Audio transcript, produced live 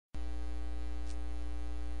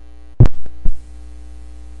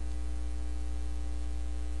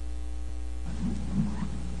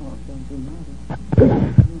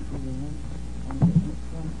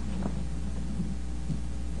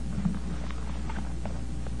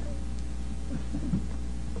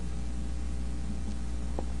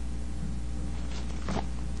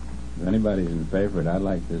anybody's in favor, I'd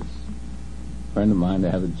like this friend of mine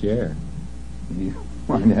to have a chair. Do you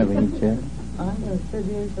mind having a chair? I'm going to sit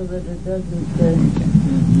here so that it doesn't...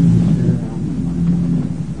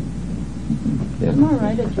 Am I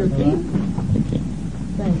right at your feet? Okay.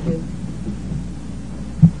 Thank you.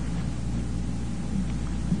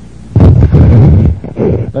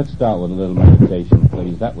 Let's start with a little meditation,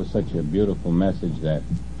 please. That was such a beautiful message that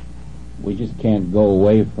we just can't go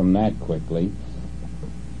away from that quickly.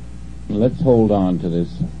 Let's hold on to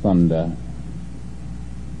this thunder.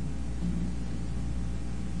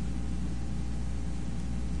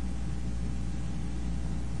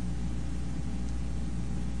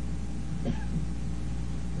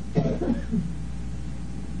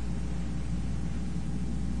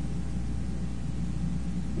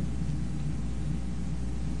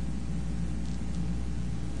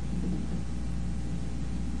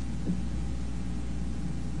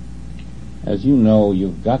 As you know,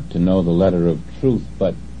 you've got to know the letter of truth,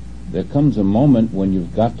 but there comes a moment when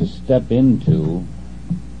you've got to step into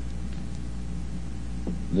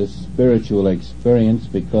this spiritual experience,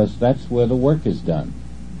 because that's where the work is done.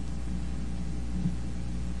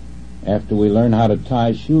 After we learn how to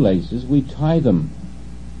tie shoelaces, we tie them,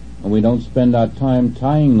 and we don't spend our time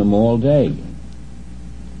tying them all day.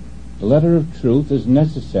 The letter of truth is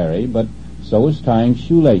necessary, but so is tying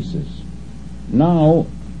shoelaces. Now,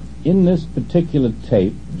 in this particular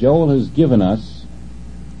tape, Joel has given us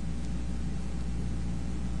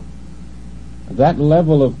that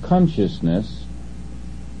level of consciousness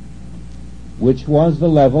which was the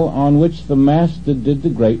level on which the Master did the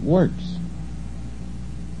great works.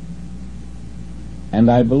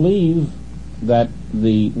 And I believe that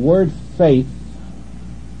the word faith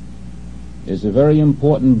is a very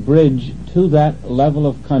important bridge to that level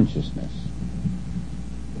of consciousness.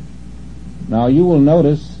 Now you will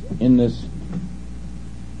notice in this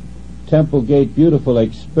Temple Gate Beautiful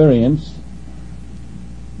experience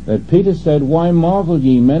that Peter said, "Why marvel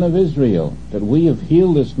ye, men of Israel, that we have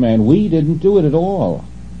healed this man? We didn't do it at all.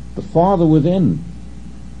 The Father within."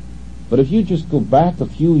 But if you just go back a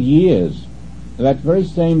few years, that very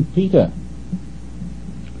same Peter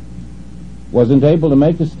wasn't able to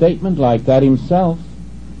make a statement like that himself.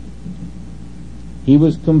 He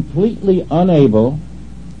was completely unable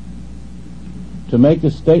to make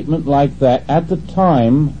a statement like that at the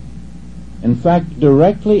time. In fact,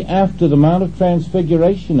 directly after the Mount of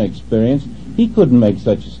Transfiguration experience, he couldn't make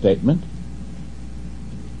such a statement.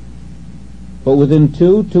 But within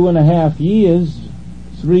 2.5 years,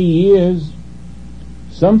 3 years,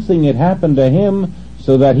 something had happened to him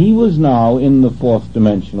so that he was now in the fourth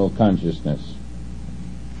dimensional consciousness.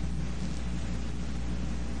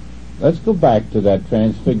 Let's go back to that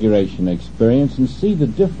Transfiguration experience and see the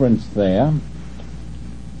difference there.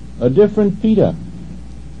 A different Peter.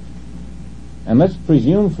 And let's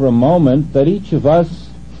presume for a moment that each of us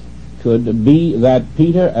could be that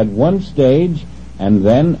Peter at one stage, and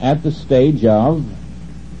then at the stage of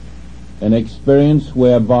an experience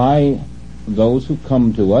whereby those who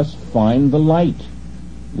come to us find the light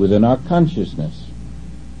within our consciousness.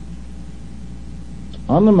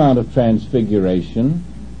 On the Mount of Transfiguration,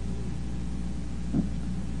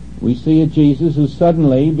 we see a Jesus who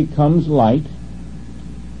suddenly becomes light,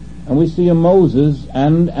 and we see a Moses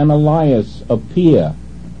and an Elias appear.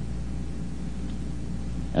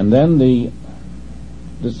 And then the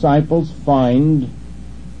disciples find,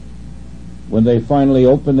 when they finally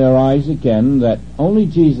open their eyes again, that only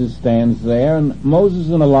Jesus stands there and Moses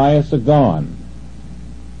and Elias are gone.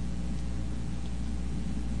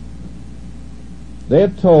 They're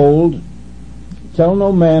told, "Tell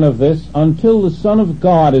no man of this until the Son of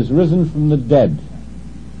God is risen from the dead."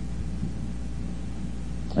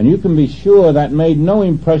 And you can be sure that made no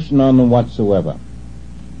impression on them whatsoever.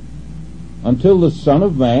 Until the Son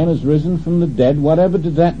of Man is risen from the dead, whatever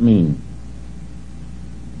did that mean?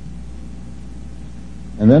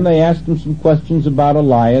 And then they asked him some questions about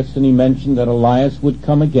Elias, and he mentioned that Elias would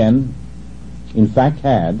come again, in fact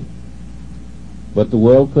had, but the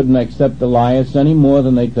world couldn't accept Elias any more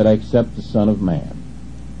than they could accept the Son of Man.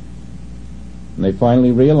 And they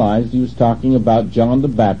finally realized he was talking about John the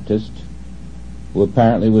Baptist, who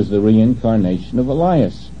apparently was the reincarnation of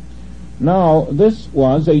Elias. Now, this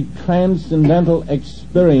was a transcendental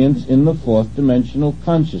experience in the fourth dimensional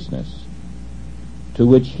consciousness, to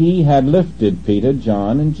which he had lifted Peter,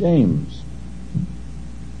 John, and James.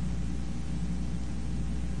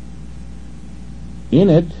 In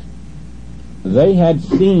it, they had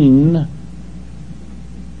seen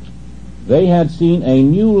a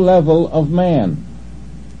new level of man.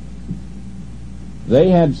 They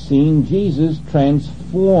had seen Jesus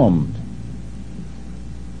transformed.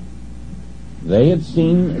 They had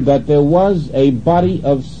seen that there was a body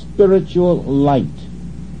of spiritual light.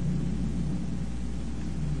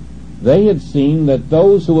 They had seen that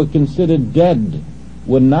those who were considered dead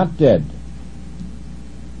were not dead,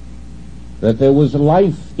 that there was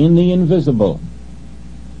life in the invisible.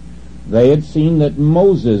 They had seen that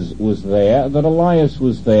Moses was there, that Elias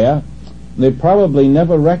was there. They probably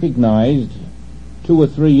never recognized 2 or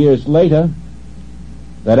 3 years later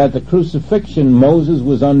that at the crucifixion Moses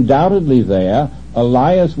was undoubtedly there,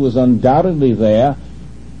 Elias was undoubtedly there,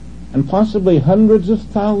 and possibly hundreds of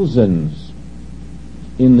thousands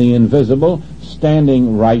in the invisible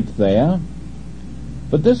standing right there.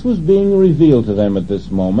 But this was being revealed to them at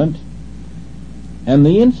this moment, and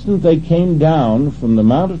the instant they came down from the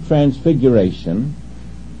Mount of Transfiguration,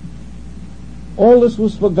 all this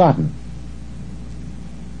was forgotten.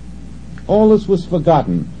 All this was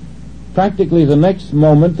forgotten. Practically the next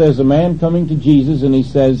moment there's a man coming to Jesus and he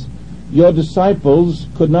says, "Your disciples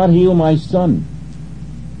could not heal my son.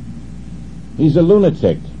 He's a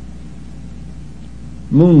lunatic,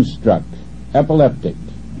 moonstruck, epileptic.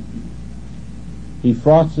 He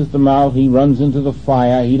froths at the mouth, he runs into the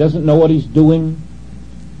fire, he doesn't know what he's doing,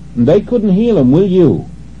 and they couldn't heal him, will you?"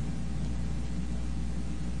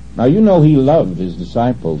 Now you know he loved his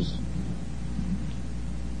disciples.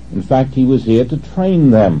 In fact, he was here to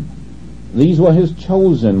train them. These were his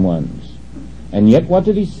chosen ones. And yet what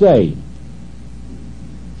did he say?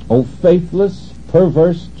 "O faithless,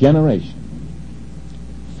 perverse generation."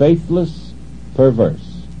 Faithless,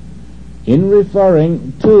 perverse. In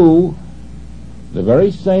referring to the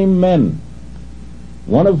very same men,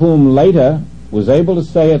 one of whom later was able to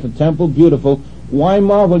say at the temple beautiful, "Why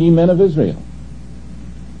marvel ye men of Israel?"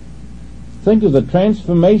 Think of the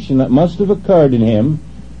transformation that must have occurred in him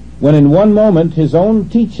when in one moment his own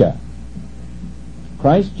teacher,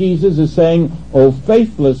 Christ Jesus, is saying, "O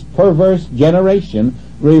faithless, perverse generation,"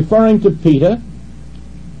 referring to Peter,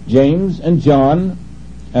 James, and John,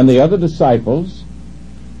 and the other disciples,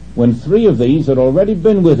 when 3 of these had already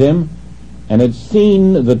been with him and had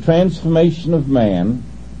seen the transformation of man,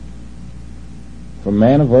 from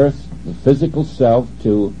man of earth, the physical self,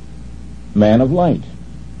 to man of light.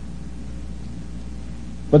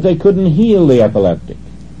 But they couldn't heal the epileptic.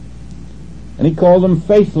 And he called them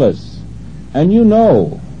faithless. And you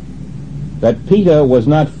know that Peter was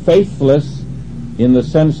not faithless in the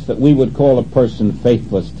sense that we would call a person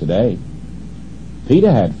faithless today.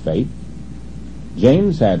 Peter had faith.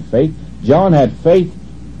 James had faith. John had faith.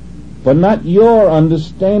 But not your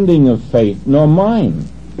understanding of faith, nor mine.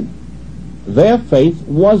 Their faith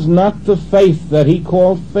was not the faith that he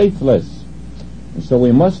called faithless. And so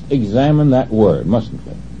we must examine that word, mustn't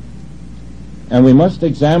we? And we must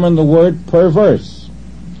examine the word perverse,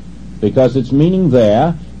 because its meaning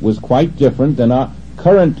there was quite different than our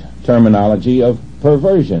current terminology of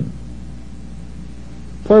perversion.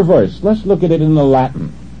 Perverse, let's look at it in the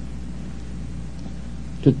Latin.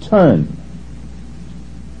 To turn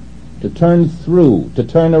through, to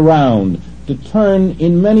turn around, to turn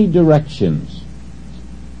in many directions.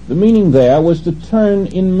 The meaning there was to turn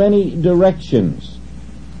in many directions,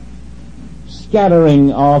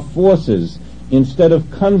 scattering our forces instead of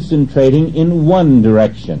concentrating in one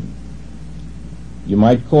direction. You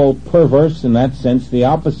might call perverse in that sense the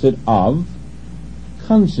opposite of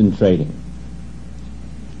concentrating.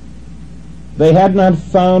 They had not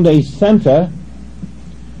found a center,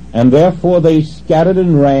 and therefore they scattered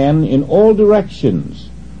and ran in all directions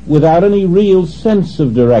without any real sense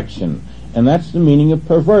of direction. And that's the meaning of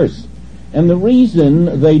perverse. And the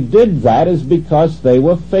reason they did that is because they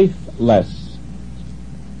were faithless.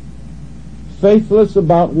 Faithless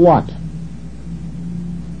about what?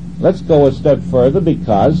 Let's go a step further,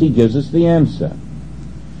 because he gives us the answer.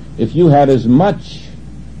 If you had as much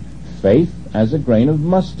faith as a grain of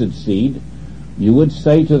mustard seed, you would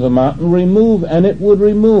say to the mountain, "Remove," and it would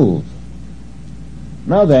remove.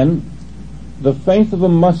 Now then, the faith of a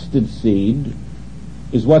mustard seed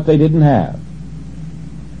is what they didn't have.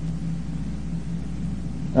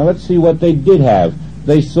 Now let's see what they did have.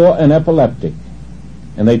 They saw an epileptic,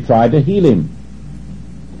 and they tried to heal him,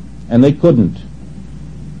 and they couldn't.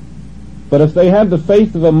 But if they had the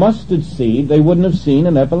faith of a mustard seed, they wouldn't have seen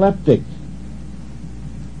an epileptic.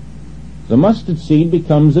 The mustard seed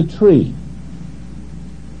becomes a tree.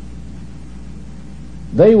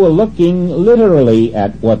 They were looking literally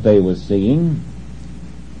at what they were seeing,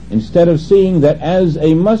 instead of seeing that as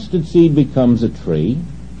a mustard seed becomes a tree,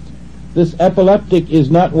 this epileptic is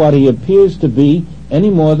not what he appears to be any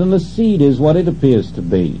more than the seed is what it appears to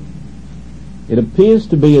be. It appears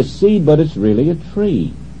to be a seed, but it's really a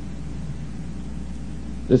tree.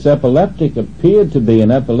 This epileptic appeared to be an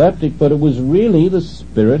epileptic, but it was really the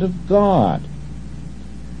Spirit of God.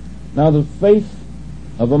 Now the faith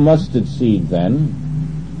of a mustard seed, then,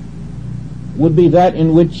 would be that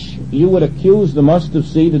in which you would accuse the mustard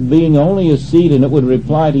seed of being only a seed, and it would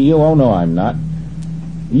reply to you, "Oh no, I'm not.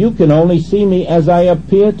 You can only see me as I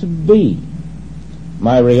appear to be.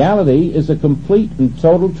 My reality is a complete and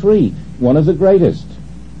total tree, one of the greatest.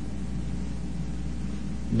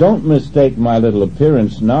 Don't mistake my little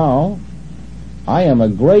appearance now. I am a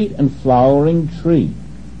great and flowering tree."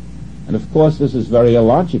 And of course this is very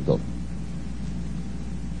illogical,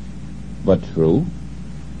 but true.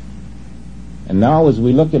 And now as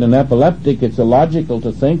we look at an epileptic, it's illogical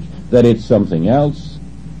to think that it's something else,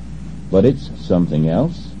 but it's something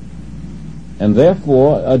else. And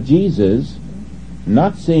therefore Jesus,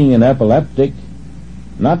 not seeing an epileptic,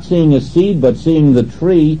 not seeing a seed, but seeing the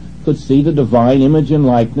tree, could see the divine image and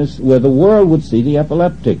likeness where the world would see the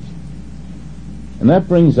epileptic. And that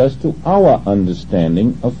brings us to our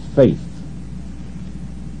understanding of faith.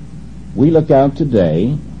 We look out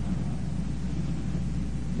today,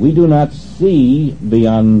 we do not see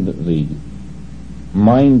beyond the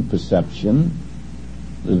mind perception,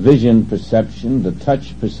 the vision perception, the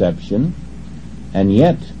touch perception, and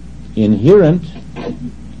yet inherent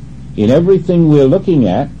in everything we're looking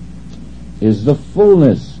at is the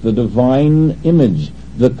fullness, the divine image,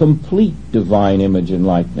 the complete divine image and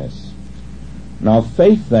likeness. Now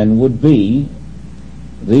faith then would be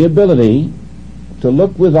the ability to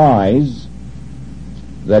look with eyes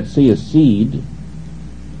that see a seed,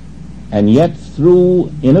 and yet through,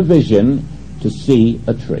 in a vision, to see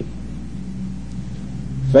a tree.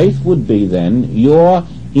 Faith would be then your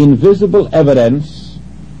invisible evidence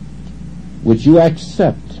which you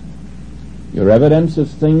accept, your evidence of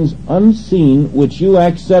things unseen which you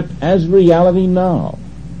accept as reality now.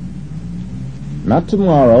 Not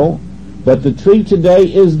tomorrow, but the tree today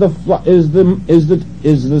is the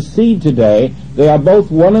seed today. They are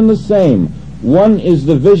both one and the same. One is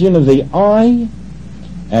the vision of the eye,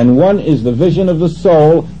 and one is the vision of the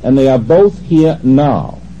soul, and they are both here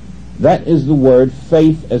now. That is the word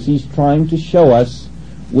faith, as he's trying to show us,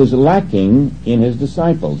 was lacking in his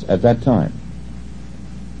disciples at that time.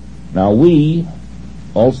 Now we,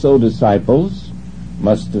 also disciples,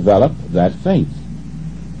 must develop that faith.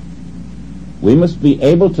 We must be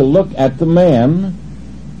able to look at the man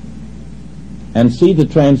and see the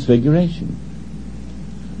transfiguration.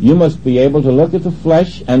 You must be able to look at the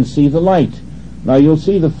flesh and see the light. Now you'll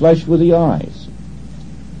see the flesh with the eyes,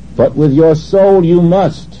 but with your soul you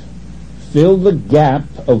must fill the gap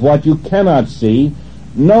of what you cannot see,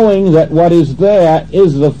 knowing that what is there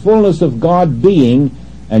is the fullness of God being,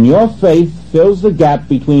 and your faith fills the gap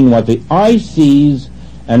between what the eye sees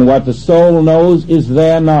and what the soul knows is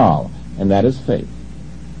there now, and that is faith.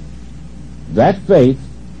 That faith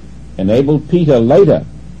enabled Peter later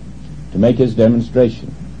to make his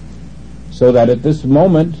demonstration, so that at this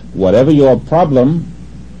moment, whatever your problem,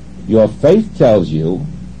 your faith tells you,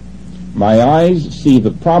 my eyes see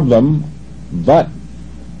the problem, but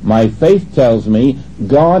my faith tells me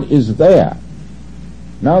God is there.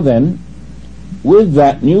 Now then, with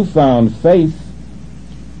that newfound faith,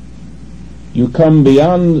 you come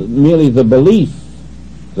beyond merely the belief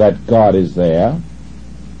that God is there.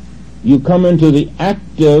 You come into the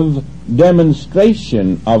active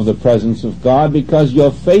demonstration of the presence of God, because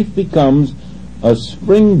your faith becomes a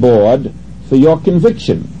springboard for your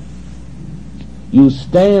conviction. You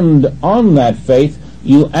stand on that faith,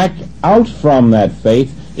 you act out from that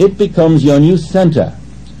faith, it becomes your new center,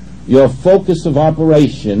 your focus of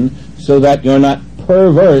operation, so that you're not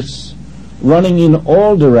perverse, running in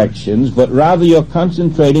all directions, but rather you're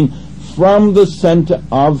concentrating from the center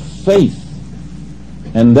of faith.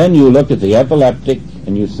 And then you look at the epileptic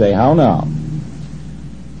and you say, how now?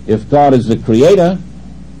 If God is the creator,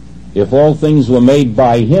 if all things were made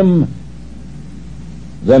by him,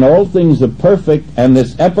 then all things are perfect, and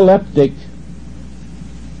this epileptic,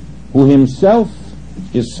 who himself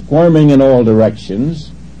is squirming in all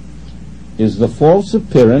directions, is the false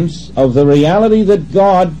appearance of the reality that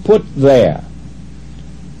God put there.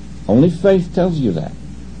 Only faith tells you that.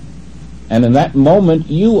 And in that moment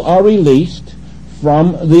you are released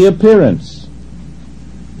from the appearance,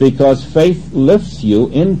 because faith lifts you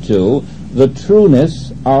into the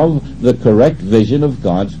trueness of the correct vision of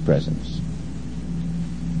God's presence.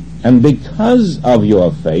 And because of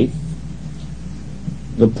your faith,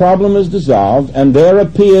 the problem is dissolved, and there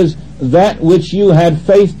appears that which you had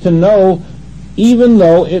faith to know, even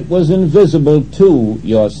though it was invisible to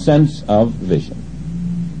your sense of vision.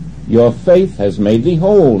 Your faith has made thee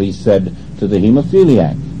whole, he said to the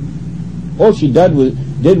hemophiliac. All she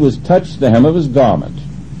did was touch the hem of his garment.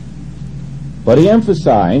 But he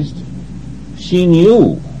emphasized she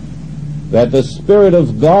knew that the Spirit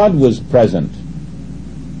of God was present.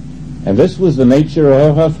 And this was the nature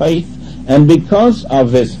of her faith. And because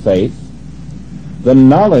of this faith, the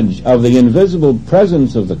knowledge of the invisible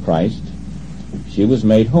presence of the Christ, she was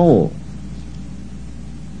made whole.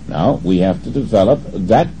 Now, we have to develop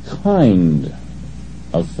that kind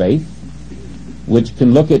of faith which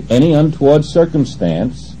can look at any untoward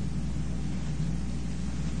circumstance,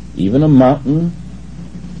 even a mountain,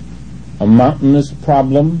 a mountainous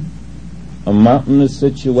problem, a mountainous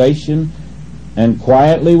situation, and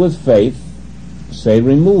quietly with faith say,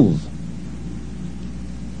 remove.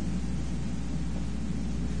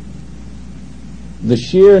 The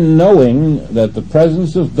sheer knowing that the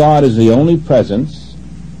presence of God is the only presence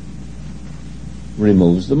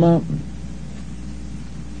removes the mountain.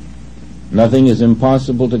 Nothing is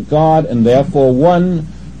impossible to God, and therefore one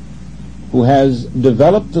who has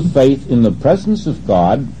developed the faith in the presence of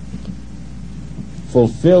God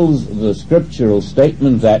fulfills the scriptural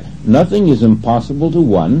statement that nothing is impossible to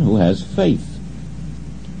one who has faith.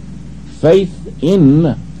 Faith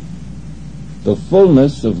in the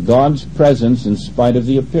fullness of God's presence in spite of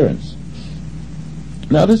the appearance.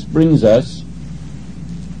 Now this brings us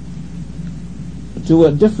to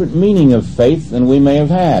a different meaning of faith than we may have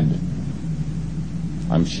had.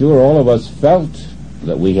 I'm sure all of us felt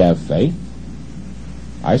that we have faith.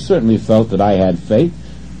 I certainly felt that I had faith.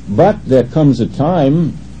 But there comes a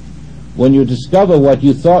time when you discover what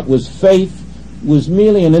you thought was faith was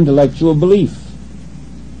merely an intellectual belief.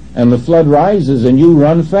 And the flood rises and you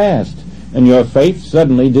run fast. And your faith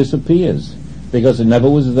suddenly disappears because it never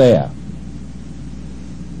was there.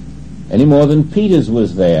 Any more than Peter's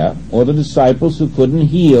was there, or the disciples who couldn't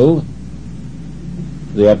heal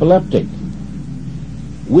the epileptic.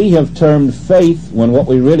 We have termed faith when what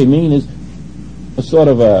we really mean is a sort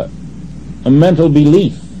of a mental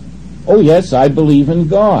belief. Oh yes, I believe in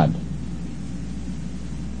God.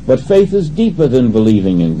 But faith is deeper than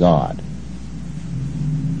believing in God.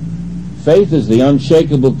 Faith is the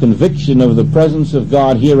unshakable conviction of the presence of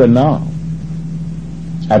God here and now,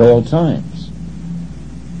 at all times.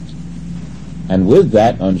 And with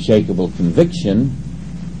that unshakable conviction,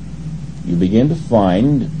 you begin to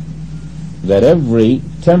find that every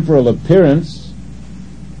temporal appearance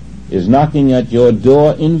is knocking at your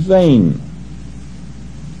door in vain.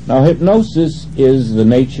 Now, hypnosis is the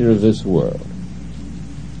nature of this world.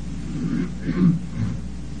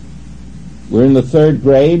 We're in the 3rd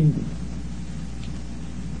grade,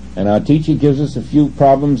 and our teacher gives us a few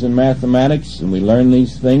problems in mathematics, and we learn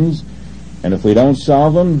these things, and if we don't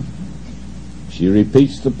solve them, she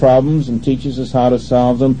repeats the problems and teaches us how to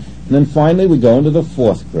solve them, and then finally we go into the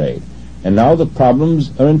 4th grade, and now the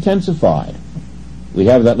problems are intensified. We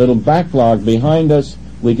have that little backlog behind us.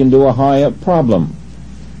 We can do a higher problem.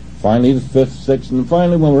 Finally, the 5th, 6th, and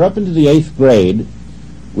finally, when we're up into the 8th grade,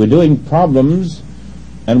 we're doing problems,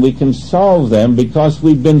 and we can solve them because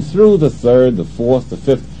we've been through the 3rd, the 4th, the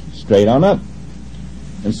 5th, straight on up.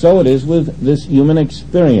 And so it is with this human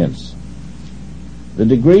experience. The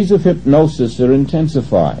degrees of hypnosis are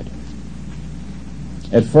intensified.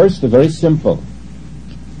 At first, they're very simple.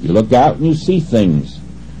 You look out and you see things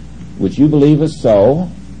which you believe are so.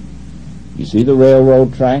 You see the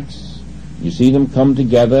railroad tracks. You see them come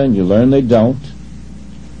together and you learn they don't.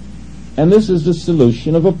 And this is the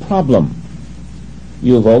solution of a problem.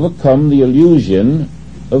 You have overcome the illusion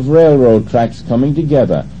of railroad tracks coming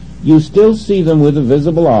together. You still see them with a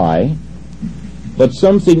visible eye, but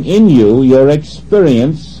something in you, your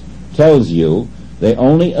experience, tells you they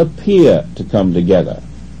only appear to come together.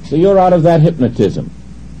 So you're out of that hypnotism.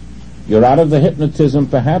 You're out of the hypnotism,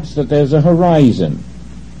 perhaps, that there's a horizon.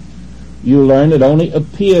 You learn it only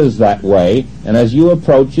appears that way, and as you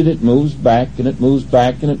approach it, it moves back, and it moves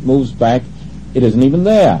back, and it moves back. It isn't even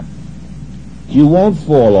there. You won't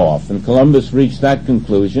fall off, and Columbus reached that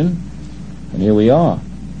conclusion, and here we are.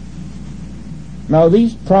 Now,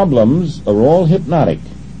 these problems are all hypnotic,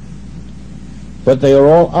 but they are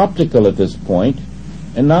all optical at this point,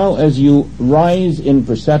 and now as you rise in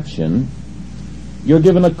perception, you're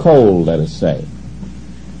given a cold, let us say.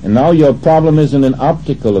 And now your problem isn't an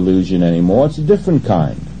optical illusion anymore, it's a different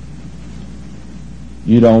kind.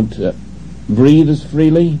 You don't breathe as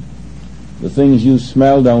freely. The things you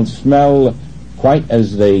smell don't smell quite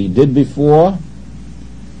as they did before.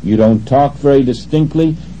 You don't talk very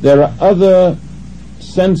distinctly. There are other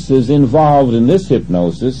senses involved in this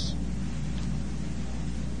hypnosis.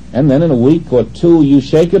 And then in a week or two, you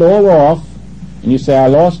shake it all off, and you say, I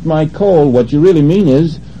lost my cold. What you really mean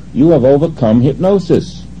is, you have overcome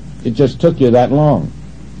hypnosis. It just took you that long.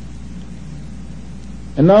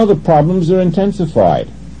 And now the problems are intensified,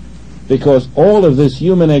 because all of this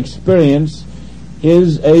human experience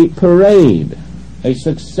is a parade, a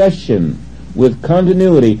succession with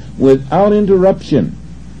continuity, without interruption,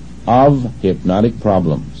 of hypnotic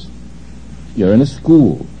problems. You're in a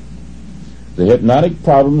school. The hypnotic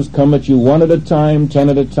problems come at you 1 at a time, 10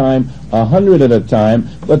 at a time, 100 at a time,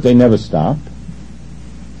 but they never stop.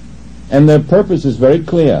 And their purpose is very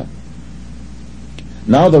clear.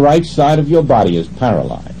 Now the right side of your body is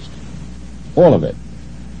paralyzed. All of it.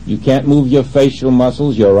 You can't move your facial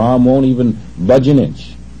muscles, your arm won't even budge an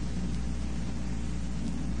inch.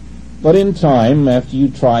 But in time, after you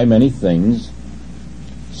try many things,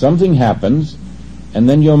 something happens, and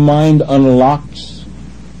then your mind unlocks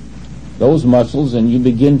those muscles and you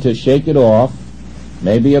begin to shake it off.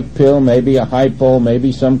 Maybe a pill, maybe a hypo,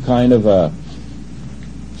 maybe some kind of a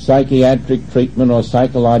psychiatric treatment or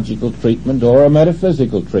psychological treatment or a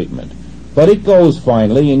metaphysical treatment. But it goes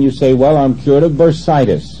finally, and you say, well, I'm cured of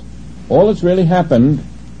bursitis. All that's really happened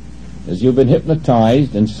is you've been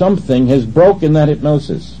hypnotized and something has broken that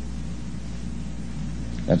hypnosis.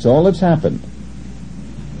 That's all that's happened.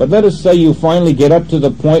 But let us say you finally get up to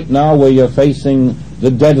the point now where you're facing the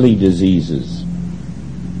deadly diseases.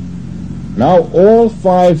 Now all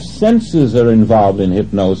 5 senses are involved in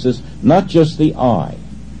hypnosis, not just the eye.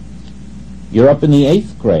 You're up in the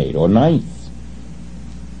 8th grade or 9th.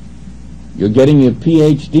 You're getting your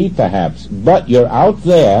PhD perhaps, but you're out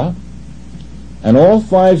there, and all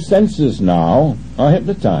 5 senses now are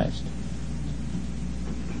hypnotized.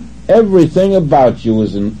 Everything about you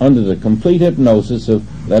is under the complete hypnosis of,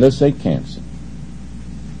 let us say, cancer.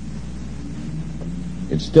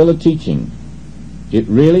 It's still a teaching. It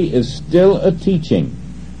really is still a teaching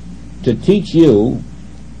to teach you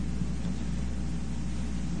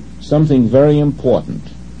something very important.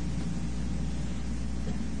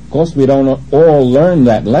 Of course, we don't all learn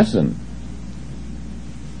that lesson.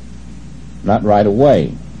 Not right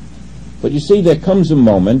away. But you see, there comes a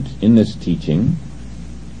moment in this teaching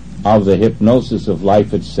of the hypnosis of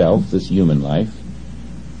life itself, this human life,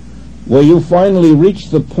 where you finally reach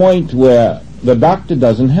the point where the doctor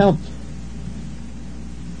doesn't help,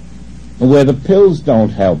 and where the pills don't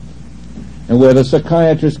help, and where the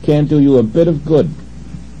psychiatrist can't do you a bit of good.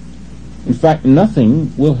 In fact,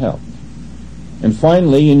 nothing will help. And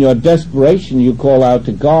finally, in your desperation, you call out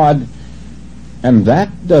to God, and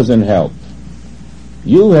that doesn't help.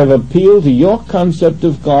 You have appealed to your concept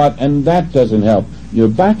of God, and that doesn't help. Your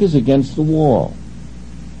back is against the wall.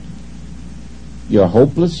 You're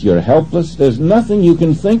hopeless, you're helpless, there's nothing you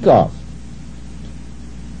can think of.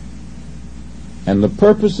 And the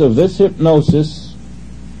purpose of this hypnosis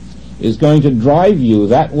is going to drive you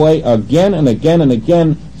that way again and again and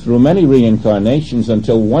again through many reincarnations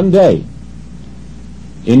until one day,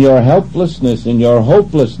 in your helplessness, in your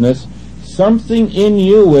hopelessness, something in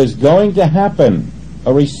you is going to happen,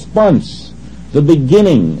 a response, the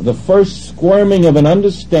beginning, the first squirming of an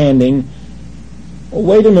understanding. Oh,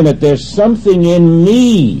 wait a minute, there's something in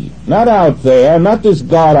me, not out there, not this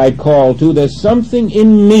God I call to, there's something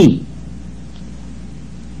in me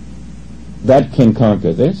that can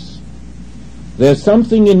conquer this. There's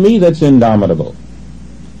something in me that's indomitable.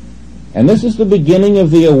 And this is the beginning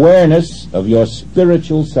of the awareness of your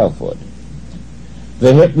spiritual selfhood.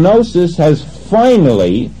 The hypnosis has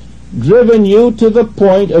finally driven you to the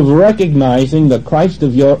point of recognizing the Christ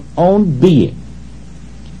of your own being.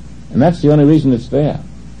 And that's the only reason it's there.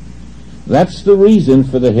 That's the reason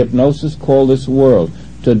for the hypnosis called this world,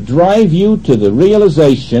 to drive you to the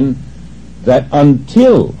realization that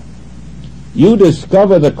until you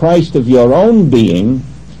discover the Christ of your own being,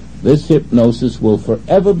 this hypnosis will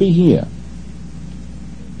forever be here.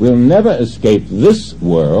 We'll never escape this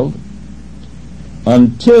world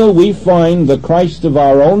until we find the Christ of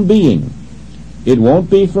our own being. It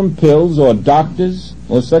won't be from pills or doctors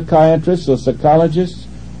or psychiatrists or psychologists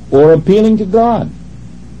or appealing to God.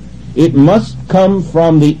 It must come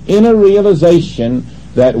from the inner realization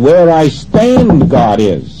that where I stand, God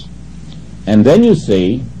is. And then you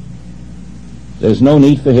see, there's no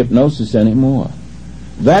need for hypnosis anymore.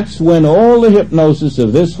 That's when all the hypnosis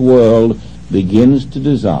of this world begins to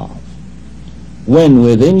dissolve. When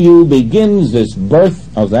within you begins this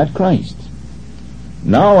birth of that Christ.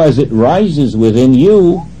 Now as it rises within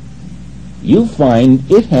you, you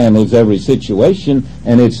find it handles every situation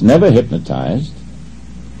and it's never hypnotized.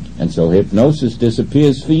 And so hypnosis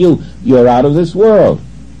disappears for you. You're out of this world.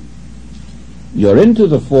 You're into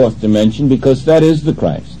the 4th dimension because that is the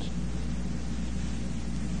Christ.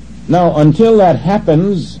 Now, until that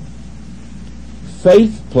happens,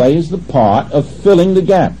 faith plays the part of filling the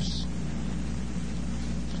gaps.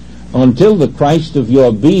 until the Christ of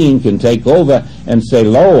your being can take over and say,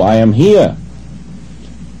 "Lo, I am here.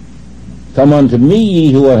 Come unto me,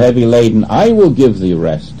 ye who are heavy laden, I will give thee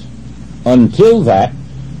rest." Until that,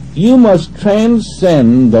 you must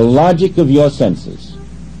transcend the logic of your senses.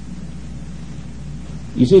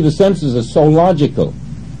 You see, the senses are so logical.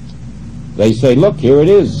 They say, "Look, here it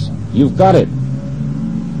is. You've got it."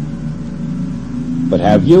 But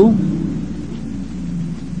have you?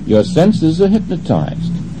 Your senses are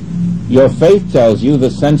hypnotized. Your faith tells you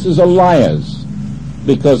the senses are liars,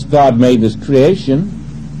 because God made this creation.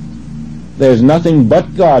 There's nothing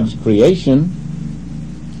but God's creation,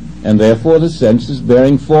 and therefore the senses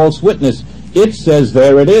bearing false witness. It says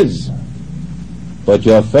there it is, but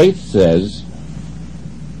your faith says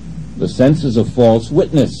the senses are false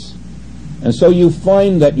witness. And so you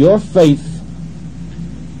find that your faith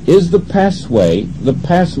is the pathway, the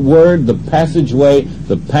password, the passageway,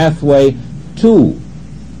 the pathway to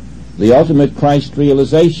the ultimate Christ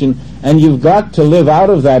realization, and you've got to live out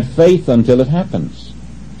of that faith until it happens.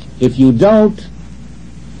 If you don't,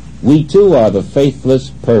 we too are the faithless,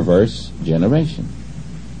 perverse generation.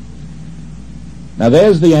 Now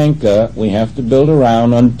there's the anchor we have to build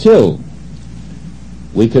around until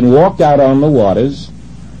we can walk out on the waters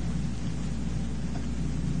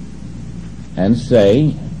and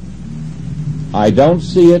say, "I don't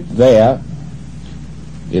see it there.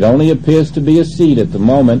 It only appears to be a seed at the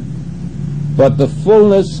moment, but the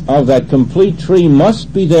fullness of that complete tree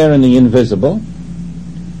must be there in the invisible."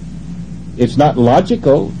 It's not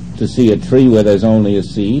logical to see a tree where there's only a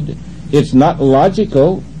seed. It's not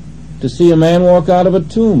logical to see a man walk out of a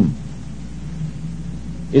tomb.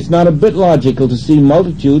 It's not a bit logical to see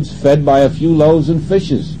multitudes fed by a few loaves and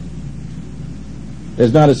fishes.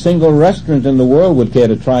 There's not a single restaurant in the world would care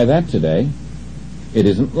to try that today. It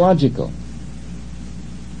isn't logical.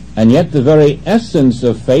 And yet the very essence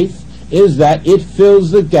of faith is that it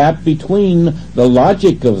fills the gap between the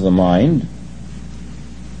logic of the mind,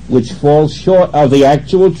 which falls short of the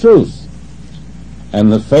actual truth,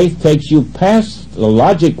 and the faith takes you past the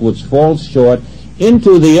logic which falls short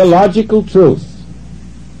into the illogical truth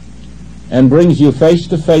and brings you face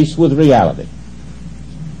to face with reality.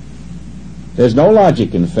 There's no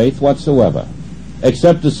logic in faith whatsoever,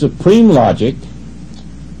 except the supreme logic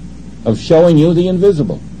of showing you the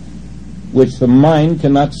invisible, which the mind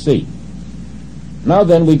cannot see. Now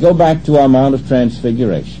then, we go back to our Mount of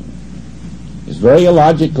Transfiguration. It's very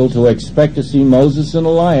illogical to expect to see Moses and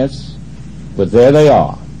Elias, but there they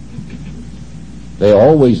are. They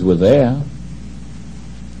always were there.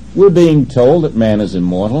 We're being told that man is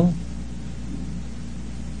immortal.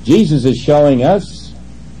 Jesus is showing us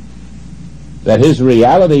that his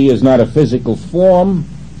reality is not a physical form,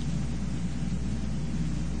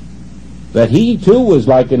 that he too was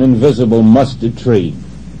like an invisible mustard tree,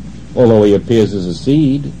 although he appears as a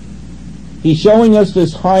seed. He's showing us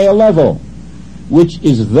this higher level, which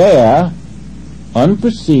is there,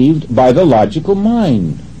 unperceived by the logical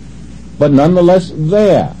mind, but nonetheless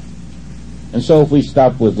there. And so if we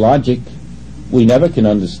stop with logic, we never can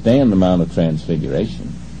understand the Mount of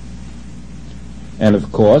Transfiguration. And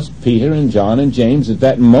of course, Peter and John and James at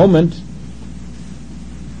that moment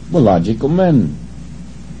were logical men.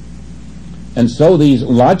 And so these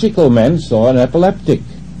logical men saw an epileptic,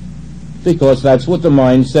 because that's what the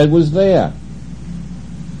mind said was there.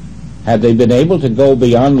 Had they been able to go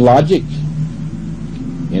beyond logic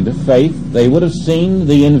into faith, they would have seen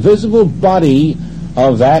the invisible body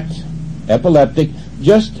of that epileptic,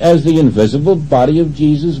 just as the invisible body of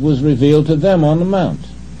Jesus was revealed to them on the mount.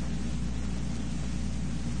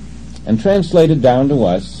 And translated down to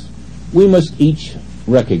us, we must each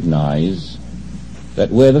recognize that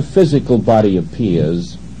where the physical body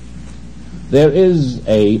appears, there is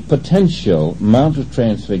a potential Mount of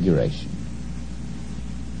Transfiguration.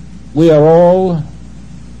 We are all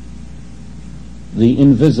the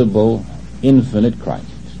invisible, infinite Christ.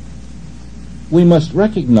 We must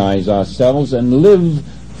recognize ourselves and live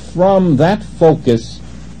from that focus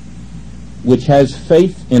which has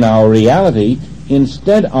faith in our reality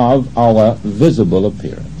instead of our visible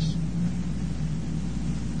appearance.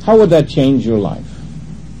 How would that change your life?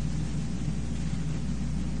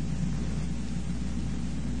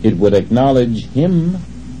 It would acknowledge him.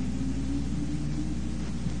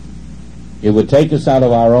 It would take us out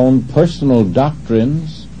of our own personal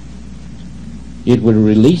doctrines. It would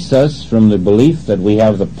release us from the belief that we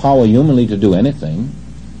have the power humanly to do anything.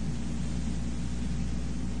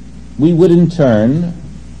 We would in turn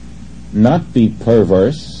not be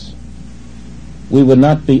perverse. We would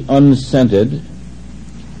not be unscented.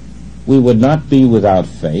 We would not be without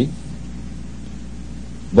faith.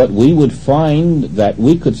 But we would find that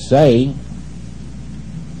we could say,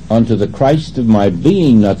 unto the Christ of my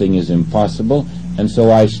being nothing is impossible, and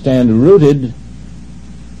so I stand rooted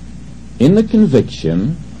in the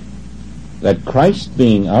conviction that Christ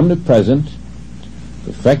being omnipresent,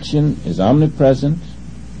 perfection is omnipresent,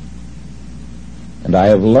 and I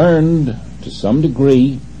have learned to some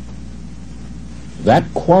degree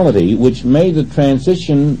that quality which made the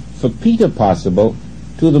transition for Peter possible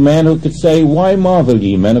to the man who could say, why marvel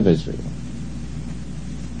ye, men of Israel?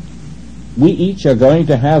 We each are going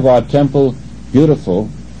to have our temple beautiful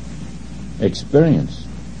experience.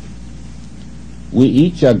 We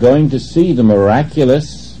each are going to see the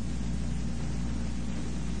miraculous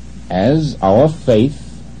as our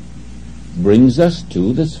faith brings us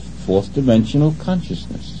to this fourth dimensional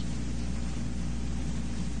consciousness.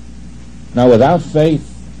 Now, without faith,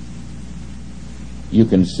 you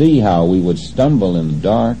can see how we would stumble in the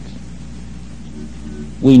dark.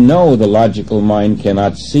 We know the logical mind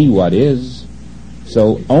cannot see what is,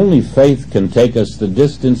 so only faith can take us the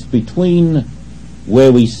distance between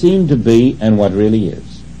where we seem to be and what really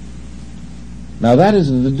is. Now, that is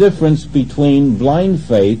the difference between blind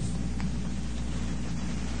faith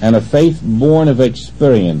and a faith born of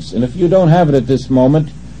experience. And if you don't have it at this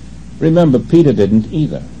moment, remember, Peter didn't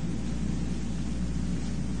either.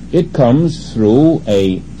 It comes through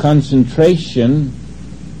a concentration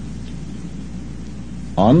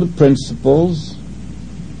on the principles,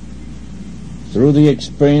 through the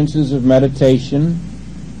experiences of meditation,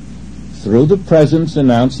 through the presence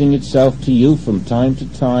announcing itself to you from time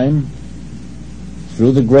to time,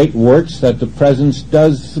 through the great works that the presence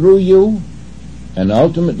does through you, and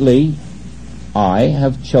ultimately, I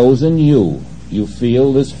have chosen you. You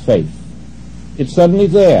feel this faith. It's suddenly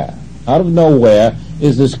there. Out of nowhere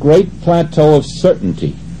is this great plateau of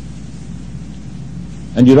certainty.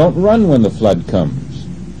 And you don't run when the flood comes.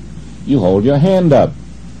 You hold your hand up.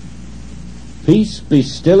 Peace, be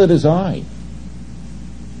still, it is I.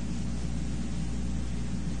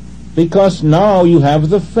 Because now you have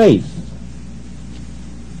the faith,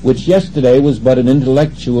 which yesterday was but an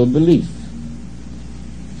intellectual belief.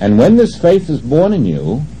 And when this faith is born in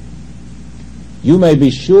you, you may be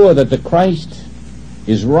sure that the Christ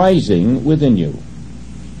is rising within you,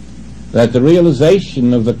 that the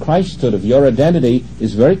realization of the Christhood of your identity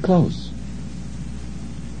is very close.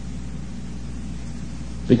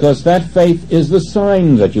 Because that faith is the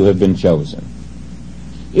sign that you have been chosen.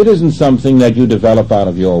 It isn't something that you develop out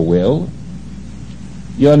of your will.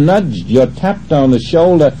 You're nudged, you're tapped on the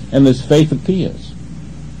shoulder, and this faith appears.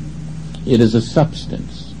 It is a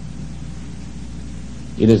substance.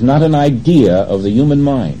 It is not an idea of the human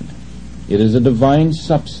mind. It is a divine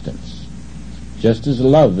substance, just as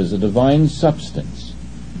love is a divine substance.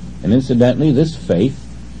 And incidentally, this faith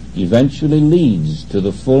eventually leads to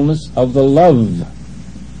the fullness of the love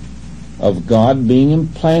of God being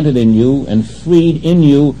implanted in you and freed in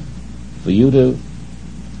you for you to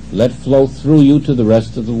let flow through you to the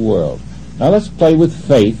rest of the world. Now let's play with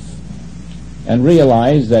faith and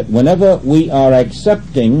realize that whenever we are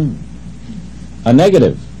accepting a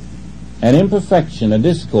negative, an imperfection, a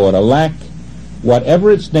discord, a lack,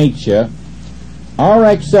 whatever its nature, our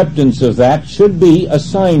acceptance of that should be a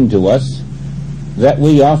sign to us that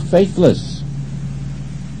we are faithless.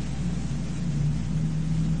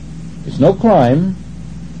 It's no crime,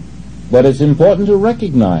 but it's important to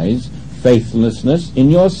recognize faithlessness in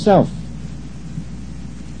yourself,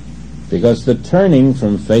 because the turning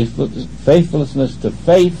from faithlessness to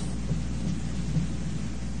faith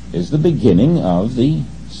is the beginning of the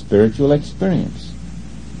spiritual experience.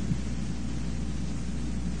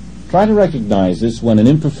 Try to recognize this when an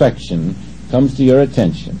imperfection comes to your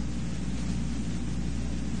attention.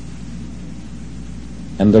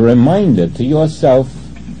 And the reminder to yourself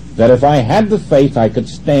that if I had the faith I could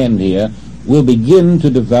stand here will begin to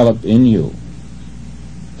develop in you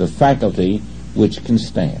the faculty which can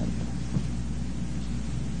stand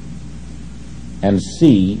and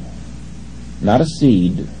see not a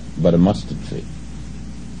seed but a mustard tree,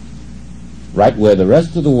 right where the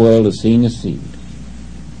rest of the world is seeing a seed.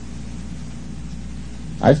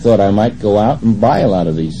 I thought I might go out and buy a lot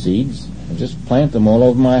of these seeds and just plant them all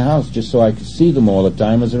over my house just so I could see them all the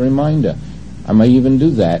time as a reminder. I may even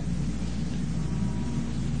do that.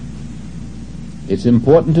 It's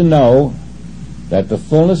important to know that the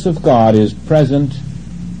fullness of God is present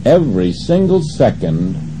every single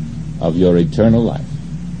second of your eternal life.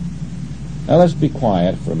 Now let's be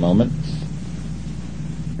quiet for a moment.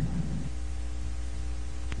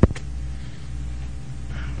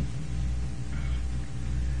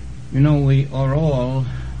 You know, we are all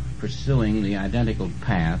pursuing the identical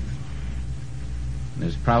path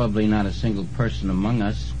There's probably not a single person among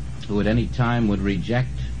us who at any time would reject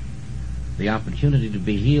the opportunity to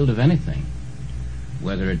be healed of anything,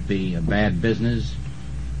 whether it be a bad business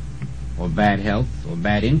or bad health or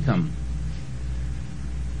bad income.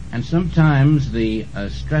 And sometimes the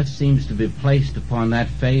stress seems to be placed upon that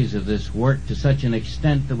phase of this work to such an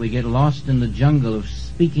extent that we get lost in the jungle of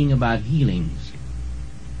speaking about healings.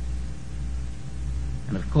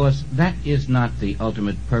 And of course, that is not the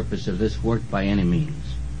ultimate purpose of this work by any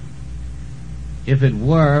means. If it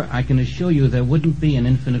were, I can assure you there wouldn't be an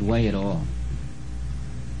infinite way at all.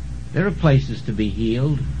 There are places to be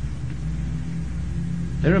healed.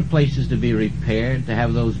 There are places to be repaired, to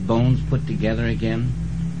have those bones put together again.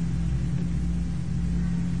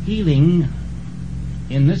 Healing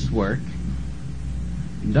in this work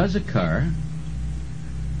does occur,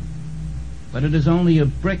 but it is only a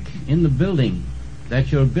brick in the building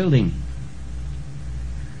that you're building.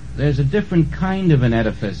 There's a different kind of an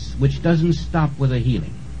edifice which doesn't stop with a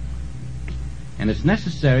healing. And it's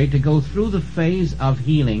necessary to go through the phase of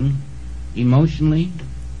healing emotionally,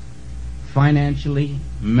 financially,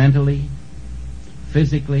 mentally,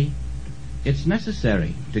 physically. It's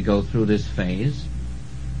necessary to go through this phase,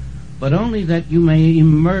 but only that you may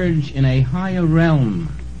emerge in a higher realm.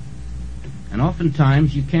 And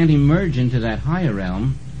oftentimes you can't emerge into that higher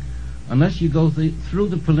realm unless you go through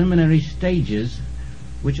the preliminary stages,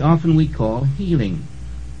 which often we call healing.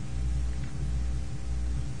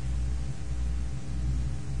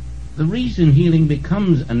 The reason healing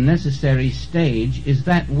becomes a necessary stage is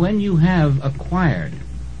that when you have acquired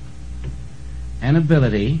an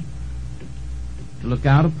ability to look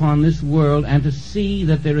out upon this world and to see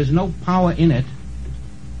that there is no power in it,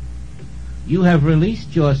 you have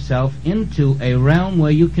released yourself into a realm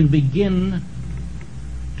where you can begin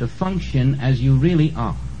to function as you really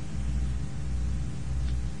are.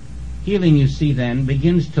 Healing, you see, then,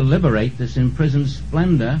 begins to liberate this imprisoned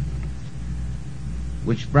splendor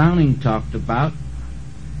which Browning talked about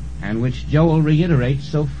and which Joel reiterates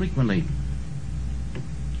so frequently.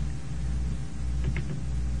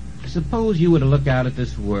 Suppose you were to look out at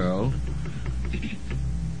this world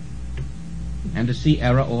and to see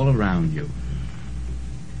error all around you,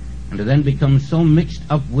 and to then become so mixed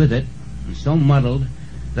up with it and so muddled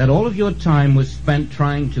that all of your time was spent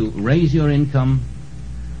trying to raise your income,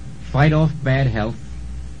 fight off bad health,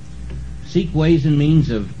 seek ways and means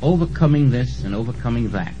of overcoming this and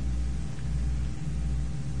overcoming that.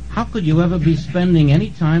 How could you ever be spending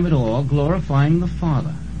any time at all glorifying the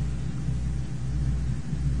Father?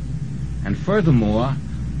 And furthermore,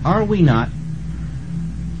 are we not,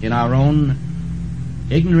 in our own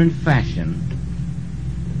ignorant fashion,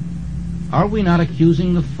 are we not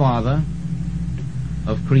accusing the Father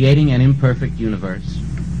of creating an imperfect universe?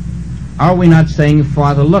 Are we not saying,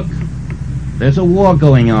 Father, look, there's a war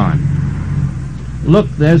going on. Look,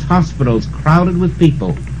 there's hospitals crowded with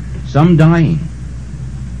people, some dying.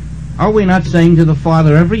 Are we not saying to the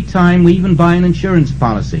Father every time we even buy an insurance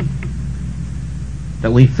policy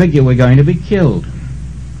that we figure we're going to be killed?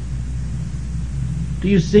 Do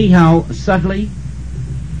you see how subtly,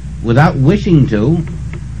 without wishing to,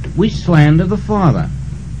 we slander the Father?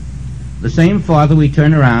 The same Father we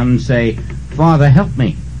turn around and say, Father, help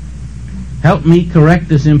me. Help me correct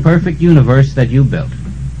this imperfect universe that you built.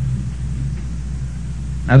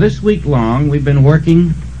 Now, this week long, we've been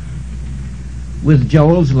working with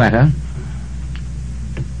Joel's letter,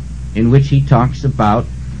 in which he talks about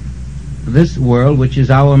this world, which is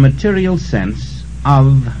our material sense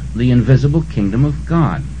of the invisible kingdom of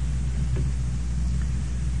God.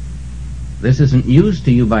 This isn't news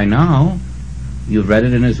to you by now. You've read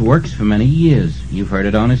it in his works for many years. You've heard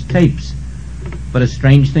it on his tapes. But a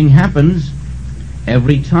strange thing happens.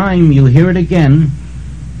 Every time you hear it again,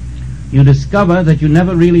 you discover that you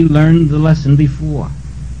never really learned the lesson before.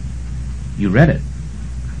 You read it.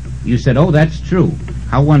 You said, oh, that's true.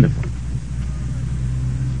 How wonderful.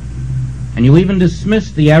 And you even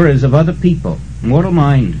dismissed the errors of other people. Mortal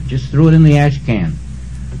mind just threw it in the ash can.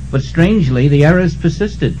 But strangely, the errors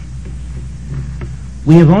persisted.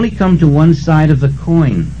 We have only come to one side of the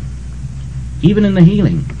coin, even in the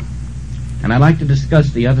healing. And I'd like to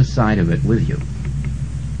discuss the other side of it with you.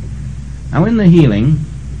 Now, in the healing,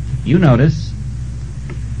 you notice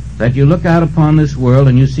that you look out upon this world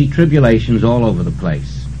and you see tribulations all over the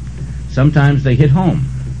place. Sometimes they hit home.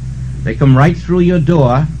 They come right through your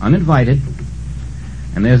door, uninvited,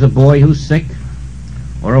 and there's a boy who's sick,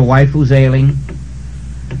 or a wife who's ailing,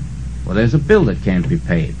 or there's a bill that can't be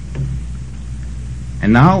paid.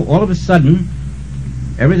 And now, all of a sudden,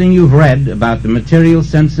 everything you've read about the material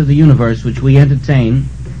sense of the universe which we entertain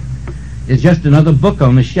is just another book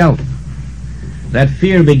on the shelf. that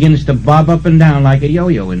fear begins to bob up and down like a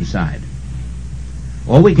yo-yo inside.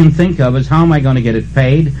 All we can think of is, how am I going to get it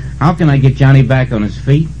paid? How can I get Johnny back on his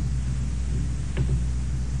feet?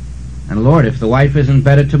 And Lord, if the wife isn't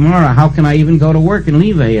better tomorrow, how can I even go to work and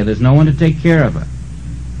leave her here? There's no one to take care of her.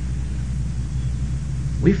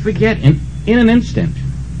 We forget in an instant.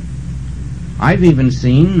 I've even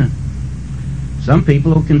seen some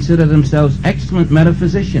people who consider themselves excellent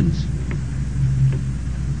metaphysicians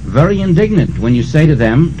very indignant when you say to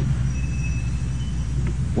them,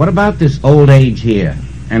 what about this old age here,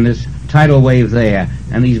 and this tidal wave there,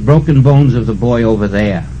 and these broken bones of the boy over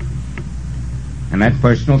there? And that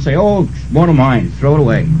person will say, oh, it's mortal mind, throw it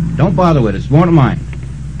away. Don't bother with it, it's mortal mind.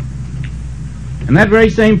 And that very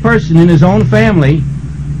same person in his own family,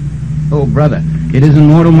 oh brother, it isn't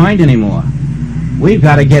mortal mind anymore. We've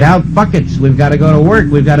got to get out buckets, we've got to go to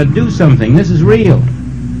work, we've got to do something, this is real.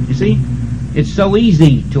 You see, it's so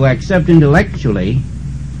easy to accept intellectually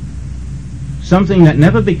something that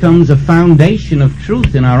never becomes a foundation of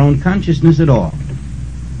truth in our own consciousness at all.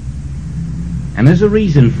 And there's a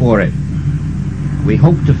reason for it. We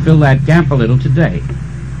hope to fill that gap a little today.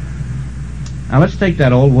 Now let's take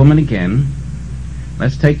that old woman again.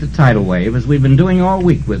 Let's take the tidal wave, as we've been doing all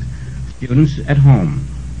week with students at home.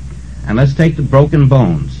 And let's take the broken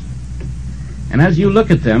bones. And as you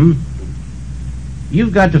look at them,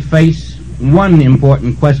 you've got to face one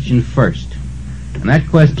important question first. And that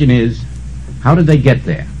question is, how did they get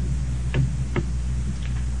there?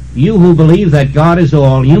 You who believe that God is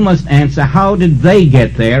all, you must answer, how did they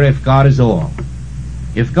get there if God is all?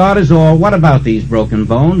 If God is all, what about these broken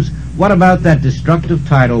bones? What about that destructive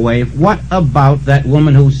tidal wave? What about that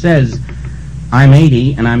woman who says, I'm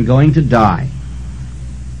 80 and I'm going to die?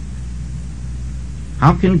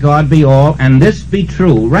 How can God be all and this be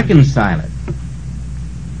true? Reconcile it.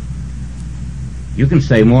 You can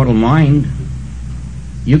say mortal mind.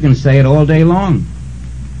 You can say it all day long.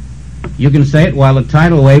 You can say it while the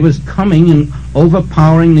tidal wave is coming and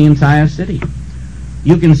overpowering the entire city.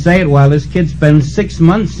 You can say it while this kid spends 6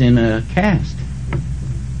 months in a cast.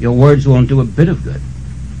 Your words won't do a bit of good.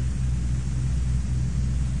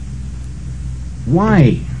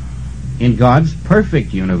 Why, in God's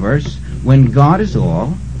perfect universe, when God is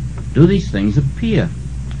all, do these things appear?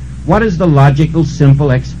 What is the logical,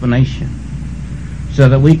 simple explanation? So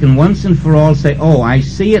that we can once and for all say, oh, I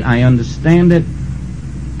see it, I understand it,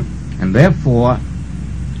 and therefore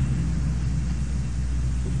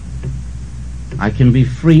I can be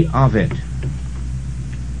free of it.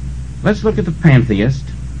 Let's look at the pantheist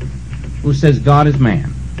who says God is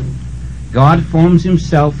man. God forms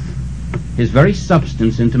himself, his very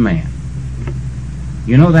substance, into man.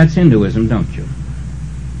 You know that's Hinduism, don't you?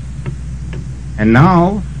 And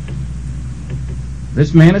now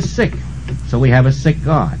this man is sick, so we have a sick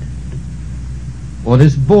God. Or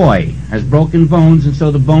this boy has broken bones, and so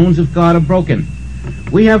the bones of God are broken.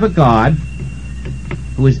 We have a God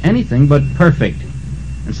who is anything but perfect,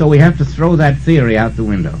 and so we have to throw that theory out the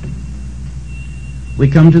window. We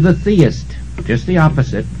come to the theist, just the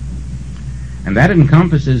opposite, and that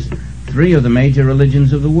encompasses 3 of the major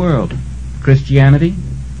religions of the world: Christianity,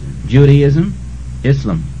 Judaism,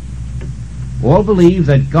 Islam. All believe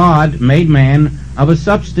that God made man of a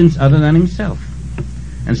substance other than himself.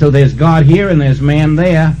 And so there's God here and there's man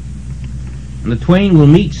there, and the twain will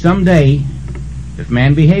meet someday if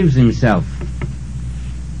man behaves himself.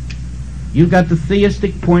 You've got the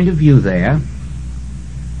theistic point of view there,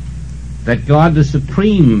 that God, the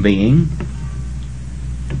supreme being,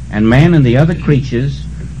 and man and the other creatures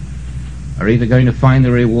are either going to find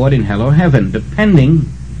the reward in hell or heaven, depending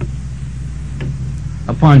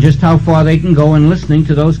upon just how far they can go in listening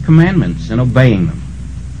to those commandments and obeying them.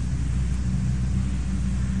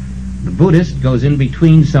 The Buddhist goes in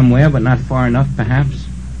between somewhere, but not far enough perhaps,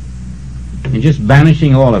 and just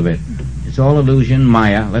banishing all of it. It's all illusion,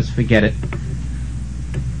 Maya, let's forget it.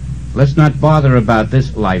 Let's not bother about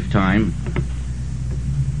this lifetime.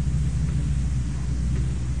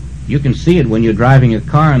 You can see it when you're driving a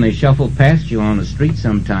car and they shuffle past you on the street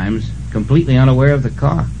sometimes, completely unaware of the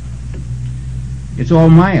car. It's all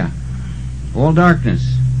Maya, all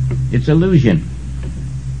darkness. It's illusion.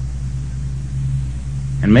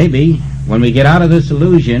 And maybe when we get out of this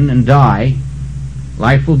illusion and die,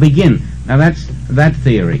 life will begin. Now that's that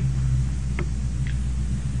theory.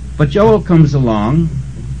 But Joel comes along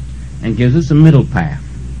and gives us a middle path.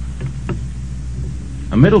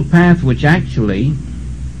 A middle path which actually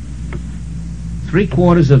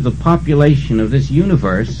 3/4 of the population of this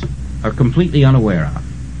universe are completely unaware of.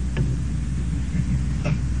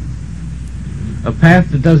 A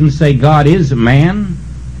path that doesn't say God is a man.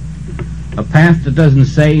 A path that doesn't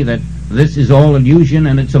say that this is all illusion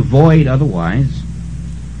and it's a void otherwise.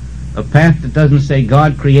 A path that doesn't say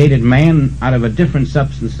God created man out of a different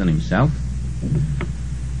substance than himself,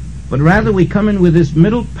 but rather we come in with this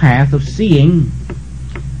middle path of seeing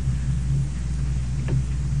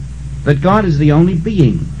that God is the only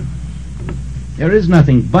being. There is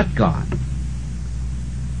nothing but God.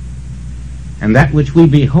 And that which we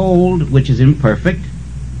behold, which is imperfect,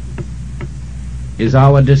 is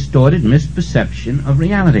our distorted misperception of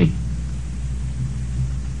reality.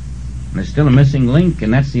 And there's still a missing link,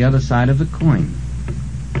 and that's the other side of the coin.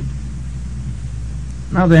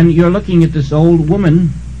 Now then, you're looking at this old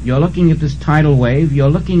woman, you're looking at this tidal wave, you're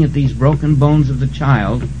looking at these broken bones of the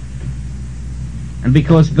child, and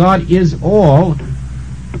because God is all,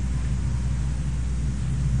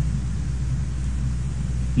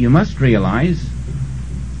 you must realize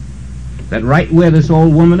that right where this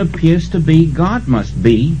old woman appears to be, God must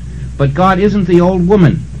be, but God isn't the old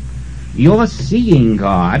woman. You're seeing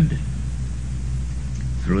God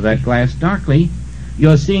through that glass darkly.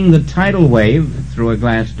 You're seeing the tidal wave through a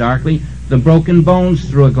glass darkly, the broken bones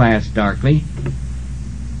through a glass darkly.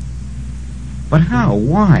 But how?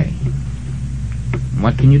 Why?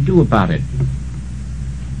 What can you do about it?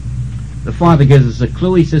 The Father gives us a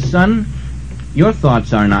clue. He says, son, your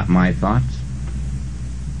thoughts are not my thoughts.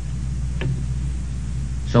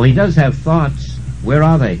 So he does have thoughts. Where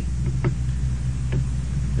are they?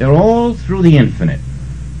 They're all through the infinite.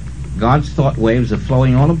 God's thought waves are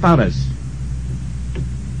flowing all about us.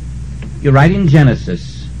 You're right in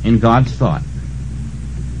Genesis, in God's thought.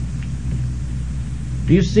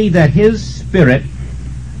 Do you see that his spirit,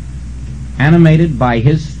 animated by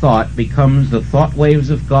his thought, becomes the thought waves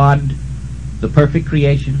of God, the perfect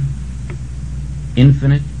creation,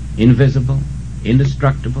 infinite, invisible,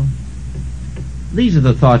 indestructible? These are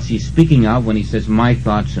the thoughts he's speaking of when he says, my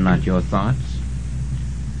thoughts are not your thoughts.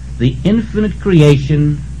 The infinite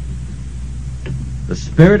creation, the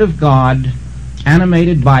Spirit of God,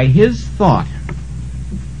 animated by his thought,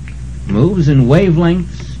 moves in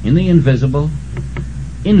wavelengths in the invisible,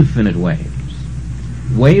 infinite waves,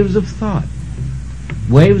 waves of thought,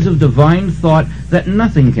 waves of divine thought that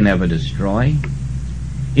nothing can ever destroy,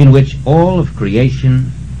 in which all of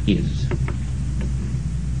creation is.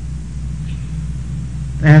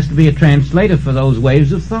 There has to be a translator for those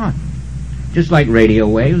waves of thought, just like radio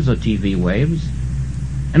waves or TV waves.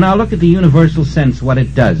 And now look at the universal sense, what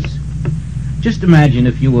it does. Just imagine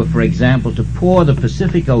if you were, for example, to pour the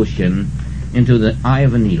Pacific Ocean into the eye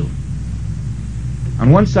of a needle.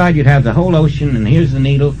 On one side you'd have the whole ocean, and here's the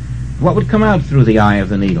needle. What would come out through the eye of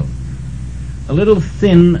the needle? A little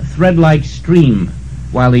thin, thread-like stream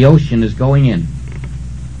while the ocean is going in.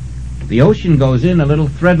 The ocean goes in, a little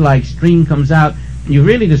thread-like stream comes out. And you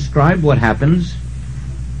really described what happens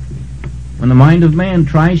when the mind of man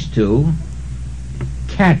tries to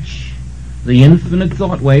catch the infinite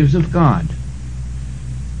thought waves of God.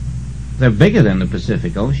 They're bigger than the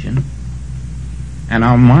Pacific Ocean, and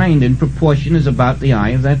our mind in proportion is about the eye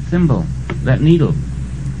of that thimble, that needle.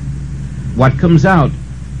 What comes out?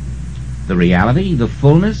 The reality, the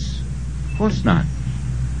fullness? Of course not.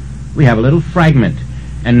 We have a little fragment,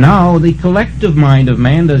 and now the collective mind of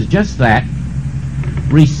man does just that,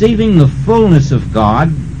 receiving the fullness of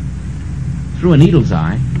God through a needle's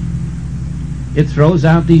eye. It throws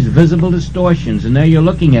out these visible distortions, and there you're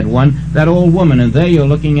looking at one, that old woman, and there you're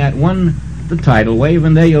looking at one, the tidal wave,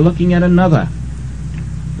 and there you're looking at another,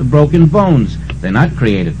 the broken bones. They're not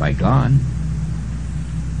created by God.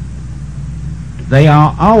 They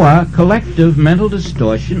are our collective mental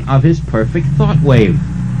distortion of his perfect thought wave,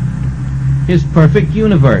 his perfect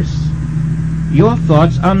universe. Your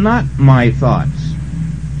thoughts are not my thoughts.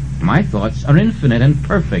 My thoughts are infinite and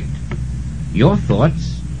perfect. Your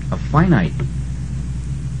thoughts are finite,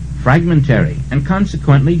 fragmentary, and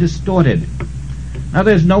consequently distorted. Now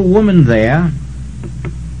there's no woman there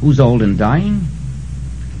who's old and dying.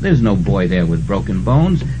 There's no boy there with broken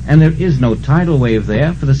bones, and there is no tidal wave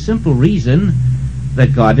there for the simple reason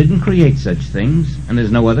that God didn't create such things, and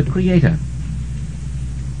there's no other creator.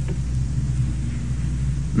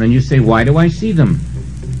 And then you say, why do I see them?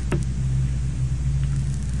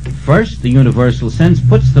 First, the universal sense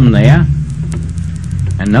puts them there,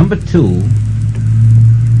 and number two,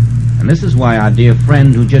 and this is why our dear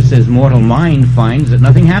friend who just says mortal mind finds that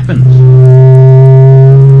nothing happens.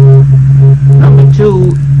 Number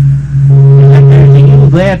two, that there's a you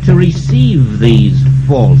there to receive these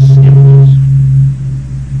false images.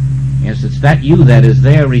 Yes, it's that you that is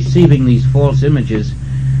there receiving these false images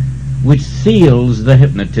which seals the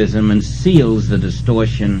hypnotism and seals the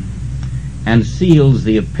distortion and seals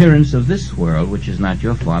the appearance of this world, which is not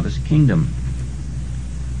your Father's kingdom.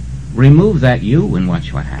 Remove that you and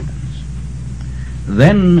watch what happens.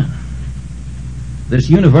 Then this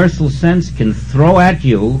universal sense can throw at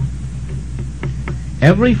you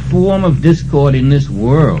every form of discord in this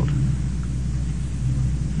world.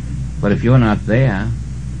 But if you're not there,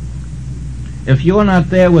 if you're not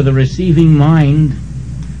there with a receiving mind,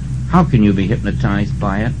 how can you be hypnotized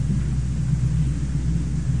by it?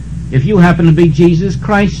 If you happen to be Jesus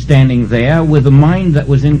Christ standing there with the mind that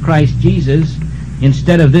was in Christ Jesus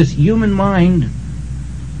instead of this human mind,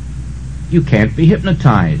 you can't be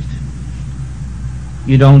hypnotized.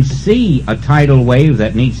 You don't see a tidal wave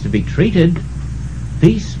that needs to be treated.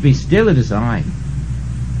 Peace, be still, it is I.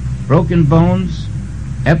 Broken bones,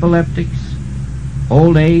 epileptics,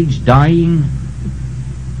 old age, dying,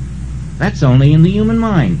 that's only in the human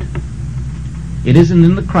mind. It isn't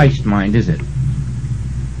in the Christ mind, is it?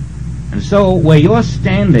 And so, where you're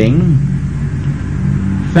standing,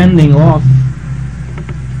 fending off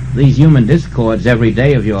these human discords every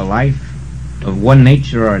day of your life, of one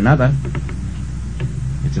nature or another,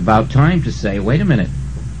 it's about time to say, wait a minute.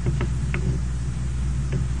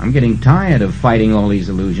 I'm getting tired of fighting all these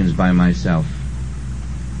illusions by myself.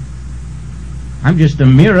 I'm just a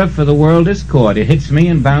mirror for the world discord. It hits me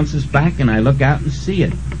and bounces back, and I look out and see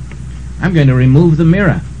it. I'm going to remove the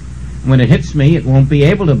mirror. When it hits me, it won't be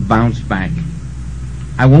able to bounce back.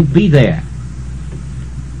 I won't be there.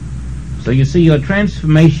 So you see, your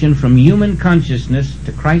transformation from human consciousness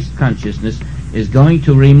to Christ consciousness is going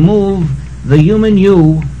to remove the human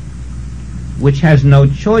you, which has no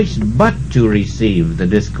choice but to receive the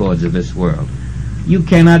discords of this world. You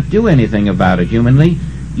cannot do anything about it humanly.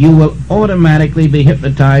 You will automatically be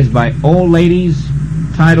hypnotized by old ladies,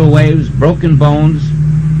 tidal waves, broken bones.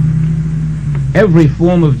 Every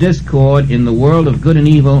form of discord in the world of good and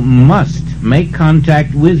evil must make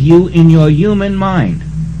contact with you in your human mind.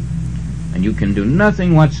 And you can do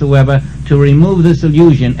nothing whatsoever to remove this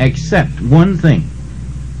illusion except one thing.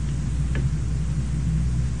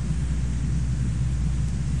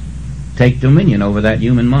 Take dominion over that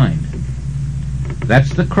human mind.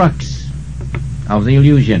 That's the crux of the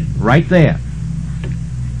illusion, right there.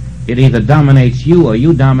 It either dominates you or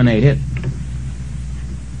you dominate it.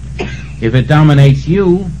 If it dominates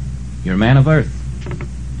you, you're a man of earth.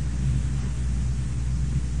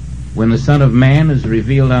 When the Son of Man is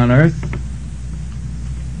revealed on earth,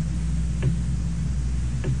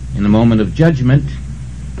 in the moment of judgment,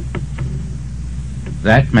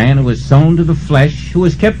 that man who is sown to the flesh, who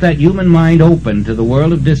has kept that human mind open to the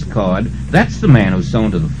world of discord, that's the man who's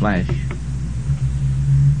sown to the flesh.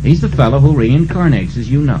 He's the fellow who reincarnates, as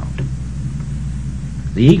you know.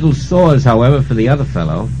 The eagle soars, however, for the other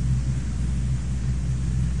fellow.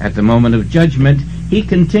 At the moment of judgment, he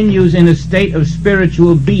continues in a state of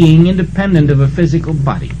spiritual being independent of a physical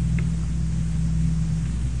body.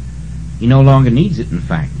 He no longer needs it, in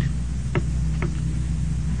fact.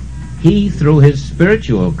 He, through his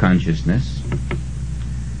spiritual consciousness,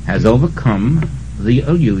 has overcome the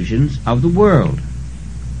illusions of the world,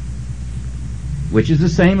 which is the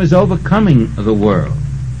same as overcoming the world.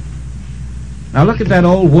 Now look at that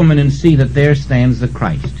old woman and see that there stands the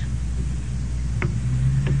Christ.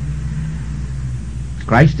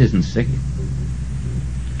 Christ isn't sick.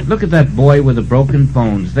 Look at that boy with the broken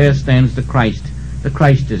bones. There stands the Christ. The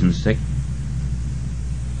Christ isn't sick.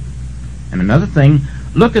 And another thing,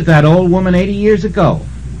 look at that old woman 80 years ago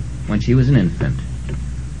when she was an infant.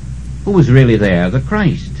 Who was really there? The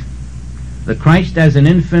Christ. The Christ as an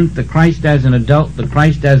infant, the Christ as an adult, the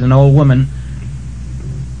Christ as an old woman.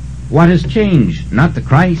 What has changed? Not the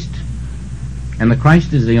Christ. And the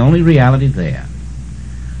Christ is the only reality there.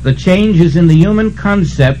 The change is in the human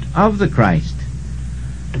concept of the Christ.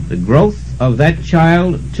 The growth of that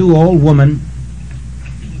child to old woman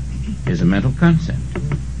is a mental concept.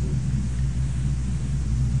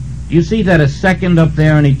 Do you see that a second up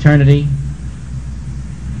there in eternity,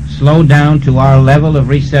 slowed down to our level of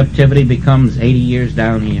receptivity, becomes 80 years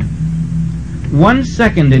down here? 1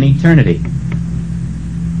 second in eternity,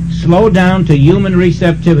 slowed down to human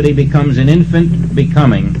receptivity, becomes an infant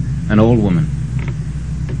becoming an old woman,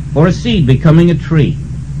 or a seed becoming a tree.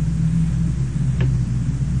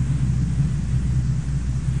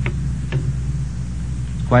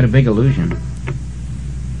 It's quite a big illusion.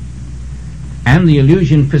 And the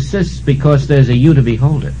illusion persists because there's a you to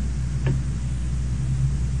behold it.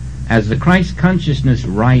 As the Christ consciousness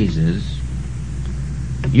rises,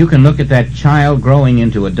 you can look at that child growing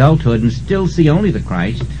into adulthood and still see only the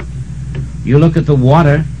Christ. You look at the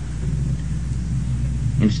water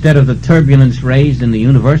instead of the turbulence raised in the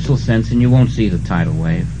universal sense, and you won't see the tidal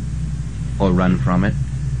wave or run from it.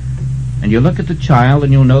 And you look at the child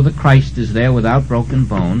and you'll know that Christ is there without broken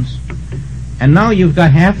bones. And now you've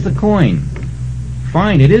got half the coin.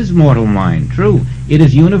 Fine, it is mortal mind, true. It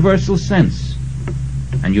is universal sense.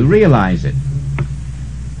 And you realize it.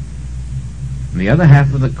 And the other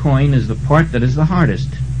half of the coin is the part that is the hardest.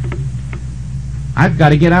 I've got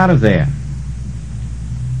to get out of there.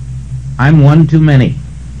 I'm one too many.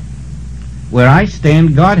 Where I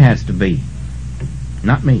stand, God has to be,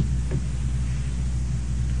 not me.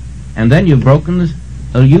 And then you've broken the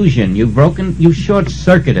illusion. You've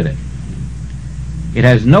short-circuited it. It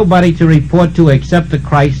has nobody to report to except the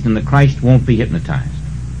Christ, and the Christ won't be hypnotized.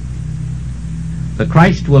 The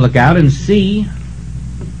Christ will look out and see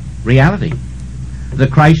reality. The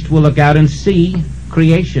Christ will look out and see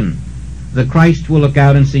creation. The Christ will look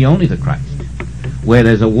out and see only the Christ. Where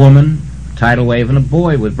there's a woman, a tidal wave, and a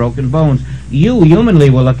boy with broken bones, you humanly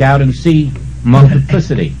will look out and see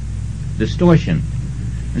multiplicity, distortion.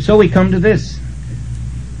 And so we come to this.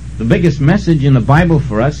 The biggest message in the Bible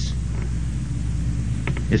for us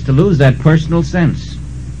is to lose that personal sense.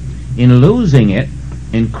 In losing it,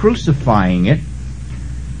 in crucifying it,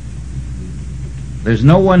 there's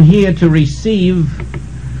no one here to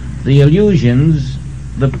receive the illusions,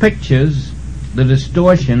 the pictures, the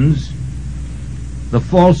distortions, the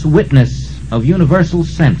false witness of universal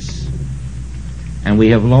sense. And we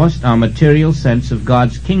have lost our material sense of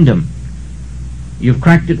God's kingdom. You've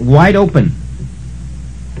cracked it wide open.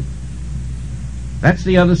 That's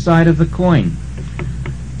the other side of the coin.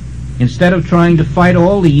 Instead of trying to fight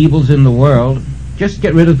all the evils in the world, just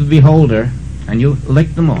get rid of the beholder and you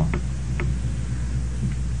lick them all.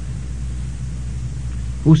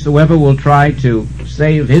 Whosoever will try to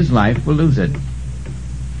save his life will lose it.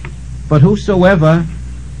 But whosoever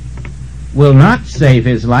will not save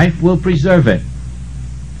his life will preserve it.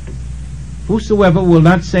 Whosoever will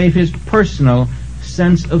not save his personal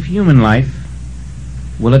sense of human life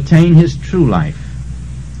will attain his true life,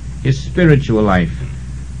 his spiritual life.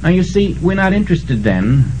 Now you see, we're not interested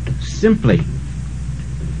then simply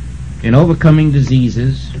in overcoming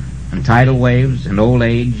diseases and tidal waves and old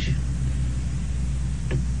age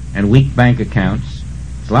and weak bank accounts.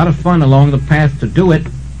 It's a lot of fun along the path to do it.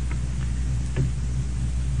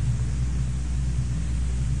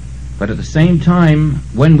 But at the same time,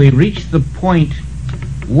 when we reach the point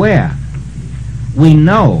where we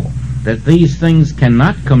know that these things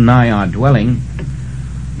cannot come nigh our dwelling,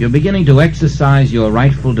 you're beginning to exercise your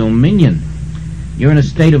rightful dominion. You're in a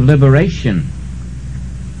state of liberation.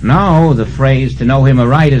 Now the phrase, to know him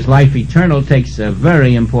aright is life eternal, takes a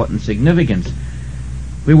very important significance.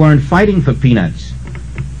 We weren't fighting for peanuts.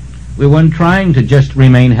 We weren't trying to just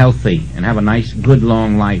remain healthy and have a nice, good,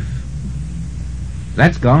 long life.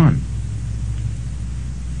 That's gone.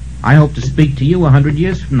 I hope to speak to you 100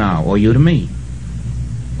 years from now, or you to me,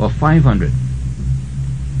 or 500.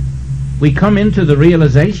 We come into the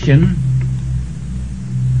realization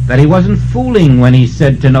that he wasn't fooling when he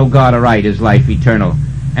said to know God aright is life eternal.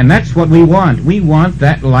 And that's what we want. We want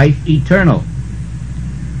that life eternal.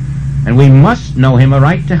 And we must know him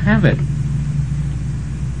aright to have it.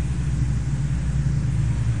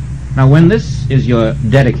 Now when this is your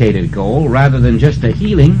dedicated goal, rather than just a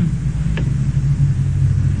healing,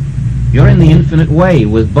 you're in the infinite way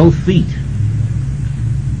with both feet,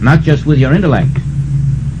 not just with your intellect.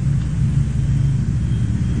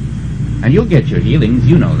 And you'll get your healings,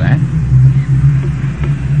 you know that.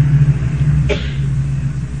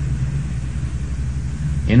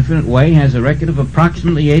 Infinite Way has a record of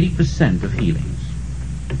approximately 80% of healings.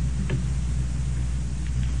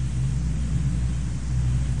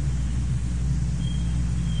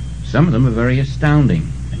 Some of them are very astounding,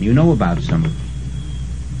 and you know about some of them.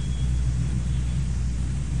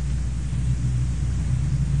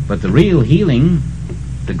 But the real healing,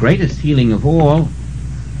 the greatest healing of all,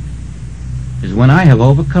 is when I have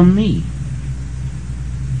overcome me.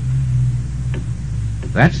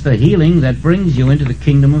 That's the healing that brings you into the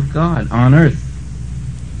kingdom of God on earth.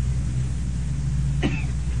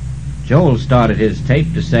 Joel started his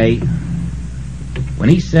tape to say, when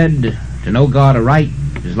he said to know God aright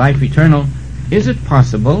is life eternal, is it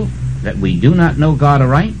possible that we do not know God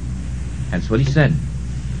aright? That's what he said.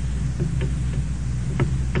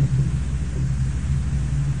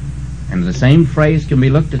 And the same phrase can be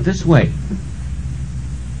looked at this way.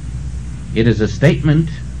 It is a statement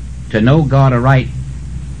to know God aright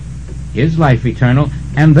is life eternal,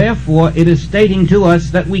 and therefore it is stating to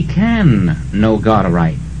us that we can know God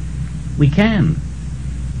aright. We can.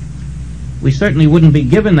 We certainly wouldn't be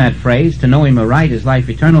given that phrase, to know him aright is life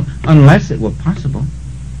eternal, unless it were possible.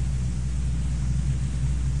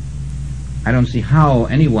 I don't see how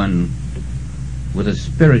anyone with a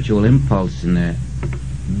spiritual impulse in their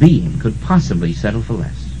being could possibly settle for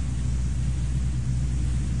less?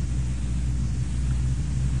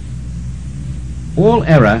 All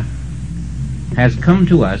error has come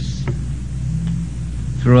to us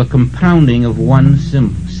through a compounding of one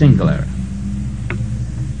single error.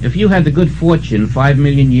 If you had the good fortune 5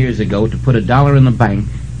 million years ago to put $1 in the bank,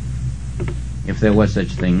 if there was such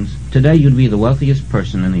things, today you'd be the wealthiest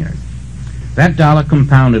person on the earth. That dollar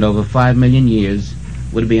compounded over 5 million years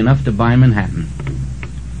would be enough to buy Manhattan.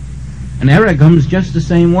 An error comes just the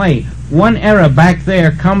same way. One error back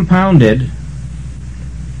there compounded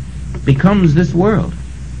becomes this world.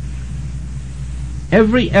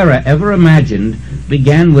 Every error ever imagined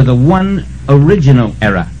began with one original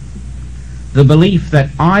error, the belief that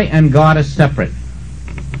I and God are separate.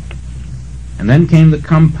 And then came the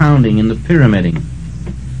compounding and the pyramiding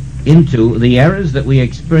into the errors that we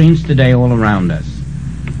experience today all around us.